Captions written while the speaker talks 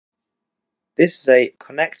This is a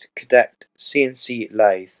Cadet CNC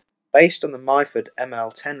lathe. Based on the Myford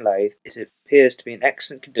ML10 lathe, it appears to be in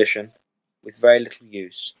excellent condition with very little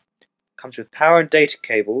use. It comes with power and data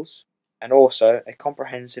cables and also a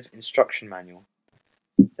comprehensive instruction manual.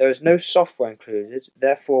 There is no software included,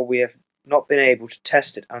 therefore we have not been able to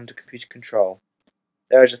test it under computer control.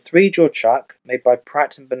 There is a 3-jaw chuck made by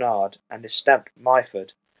Pratt & Bernard and is stamped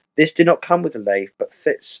Myford. This did not come with the lathe but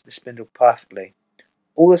fits the spindle perfectly.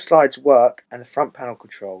 All the slides work and the front panel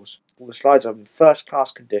controls. All the slides are in first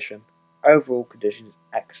class condition. Overall condition is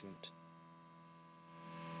excellent.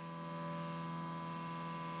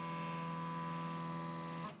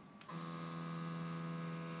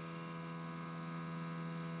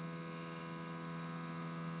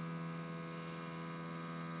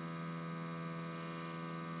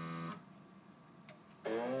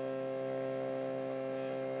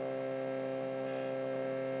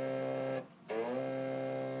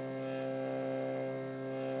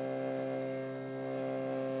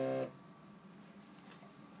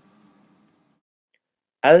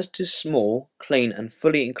 As it is small, clean and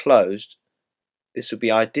fully enclosed, this would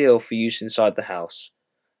be ideal for use inside the house.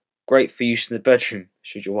 Great for use in the bedroom,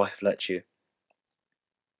 should your wife let you.